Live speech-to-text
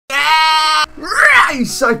Right,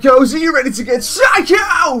 psychos, are you ready to get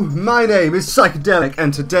psycho? My name is Psychedelic,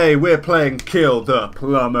 and today we're playing Kill the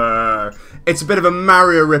Plumber. It's a bit of a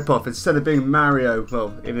Mario ripoff. Instead of being Mario,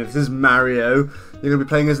 well, even if this is Mario, you're going to be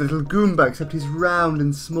playing as a little Goomba, except he's round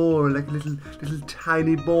and small, like a little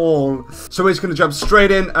tiny ball. So we're just going to jump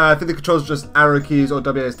straight in. I think the controls are just arrow keys or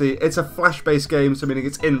WASD. It's a flash-based game, so meaning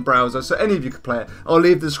it's in browser, so any of you can play it. I'll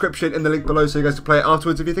leave the description in the link below so you guys can play it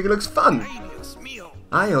afterwards if you think it looks fun.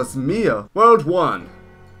 Ayos mio. World 1.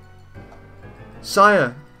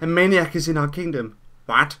 Sire, a maniac is in our kingdom.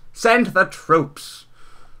 What? Send the troops.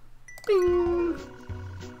 Bing.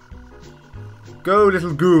 Go,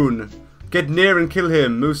 little goon. Get near and kill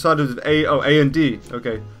him. Move sideways with A. Oh, A and D.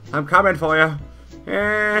 Okay. I'm coming for you.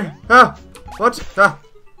 What?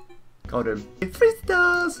 Got him. 3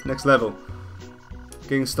 stars. Next level.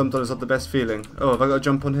 Getting stumped on is not the best feeling. Oh, have I got to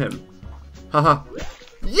jump on him? Haha.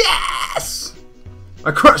 Yes! I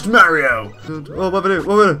crushed Mario! Oh, what do I do?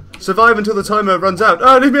 What do I do? Survive until the timer runs out.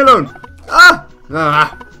 Ah, leave me alone! Ah!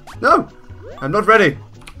 No! I'm not ready.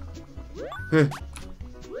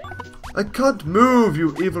 I can't move,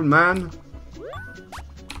 you evil man.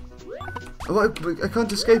 Oh, I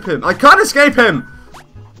can't escape him. I can't escape him!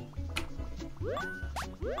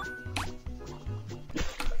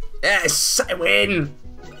 Yes, I win!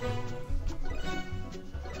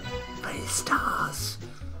 3 stars.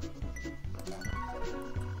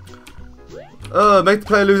 Make the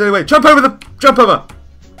player lose anyway. Jump over!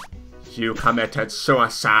 You committed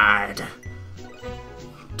suicide.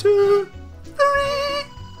 2, 3.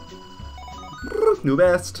 New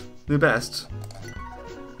best.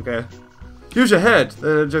 Okay. Use your head.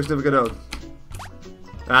 The joke's never get old.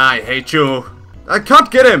 I hate you. I can't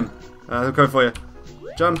get him. I'm coming for you.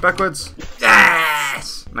 Jump backwards.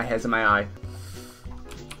 Yes! My head's in my eye.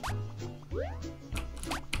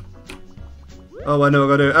 Oh, I know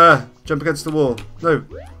what I gotta do. Jump against the wall. No.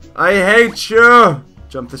 I hate you!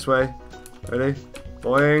 Jump this way. Ready?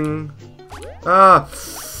 Boing. I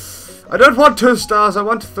don't want 2 stars, I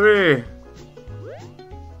want 3.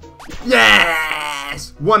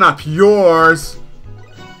 Yes! 1 up yours!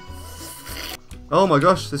 Oh my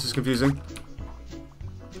gosh, this is confusing.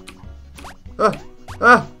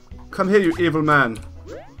 Come here, you evil man.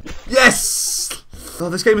 Yes! Oh,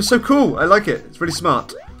 this game is so cool. I like it. It's really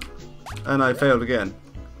smart. And I failed again.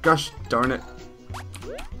 Gosh darn it.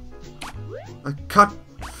 I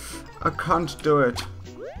can't do it.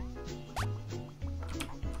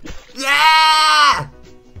 Yeah!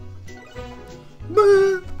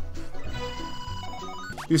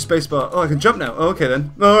 Use spacebar. Oh, I can jump now. Oh, okay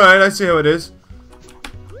then. Alright, I see how it is.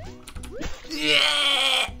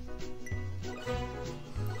 Yeah!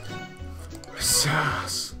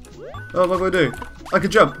 Sass. Oh, what do I do? I can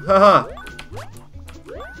jump. Haha.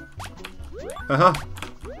 Haha.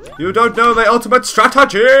 You don't know the ultimate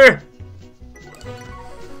strategy!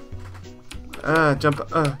 Jump.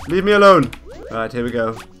 Leave me alone. Alright, here we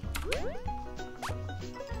go.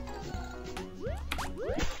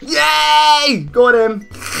 Yay! Got him!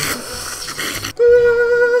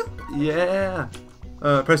 Yeah.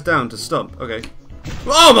 Press down to stop. Okay.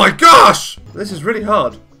 Oh my gosh! This is really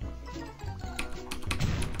hard.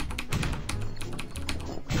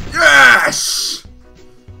 Yes!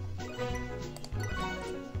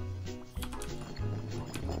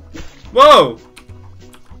 Whoa!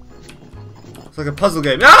 It's like a puzzle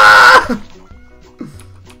game. Ah!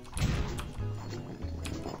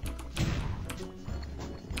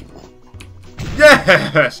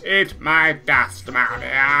 Yes! Eat my dust,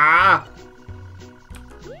 Mario!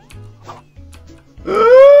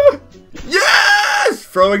 Yes!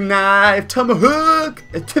 Throwing knife! Tomahawk!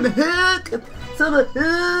 A tomahawk! A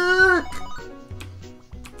tomahawk!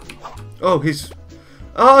 Oh, he's...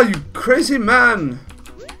 Oh, you crazy man!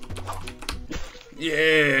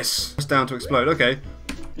 Yes! It's down to explode, okay.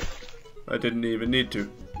 I didn't even need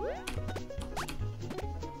to.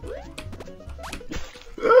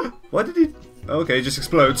 Why did he... Okay, he just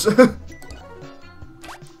explodes.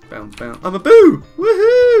 Bounce. I'm a boo!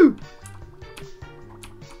 Woohoo!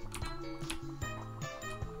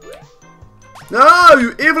 No,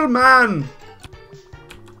 you evil man!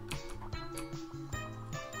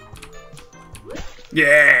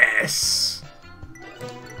 Yes!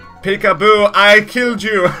 Peekaboo, I killed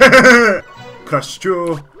you! Crushed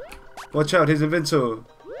you! Watch out, he's invincible.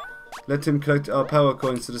 Let him collect our power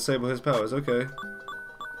coins to disable his powers, okay.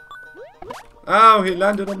 Ow, he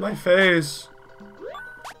landed on my face!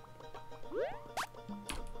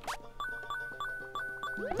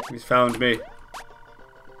 He's found me.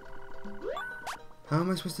 How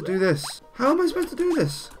am I supposed to do this? How am I supposed to do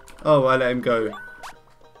this? Oh, I let him go.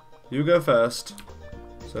 You go first.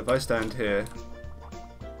 So if I stand here,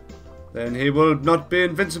 then he will not be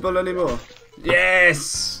invincible anymore.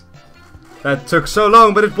 Yes! That took so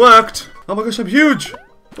long, but it worked! Oh my gosh, I'm huge!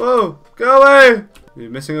 Whoa, go away! You're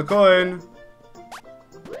missing a coin.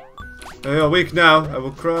 Oh, you're weak now. I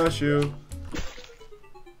will crush you.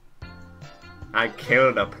 I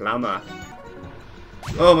killed a plumber.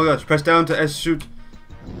 Oh my gosh, press down to S shoot.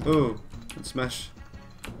 Ooh, and smash.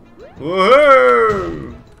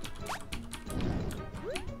 Whoa!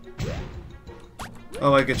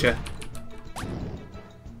 Oh, I get you.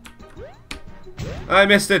 I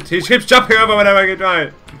missed it. He keeps jumping over whenever I get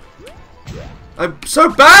right. I'm so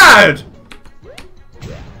bad!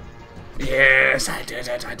 Yes, I did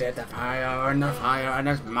it. I did the fire in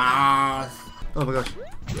his mouth. Oh my gosh.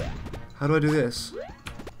 How do I do this?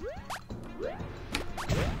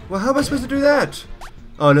 Well, how am I supposed to do that?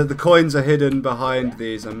 Oh no, the coins are hidden behind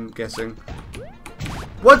these, I'm guessing.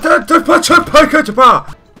 What the?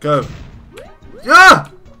 Go. Yeah!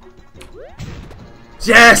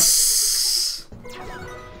 Yes!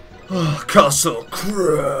 Oh, castle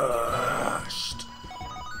crushed.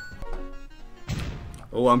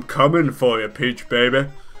 Oh, I'm coming for you, Peach baby.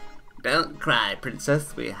 Don't cry,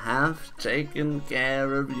 princess. We have taken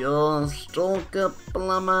care of your stalker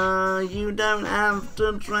plumber. You don't have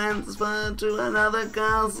to transfer to another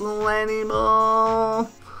castle anymore.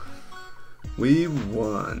 We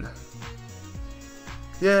won.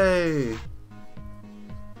 Yay!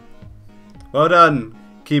 Well done,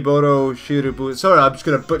 Kiboro Shirubu. Sorry, I'm just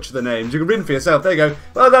going to butcher the names. You can read them for yourself. There you go.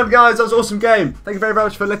 Well done, guys. That was an awesome game. Thank you very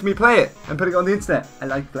much for letting me play it and putting it on the internet. I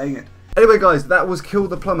like playing it. Anyway, guys, that was Kill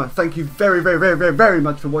the Plumber. Thank you very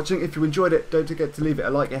much for watching. If you enjoyed it, don't forget to leave it a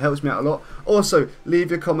like. It helps me out a lot. Also, leave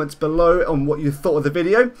your comments below on what you thought of the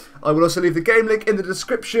video. I will also leave the game link in the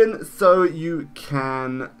description so you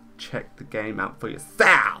can check the game out for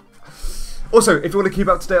yourself. Also, if you want to keep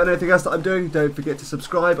up to date on anything else that I'm doing, don't forget to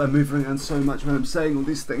subscribe. I'm moving around so much when I'm saying all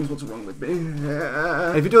these things. What's wrong with me?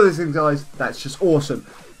 If you do all these things, guys, that's just awesome.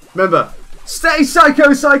 Remember, stay psycho,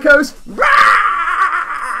 psychos.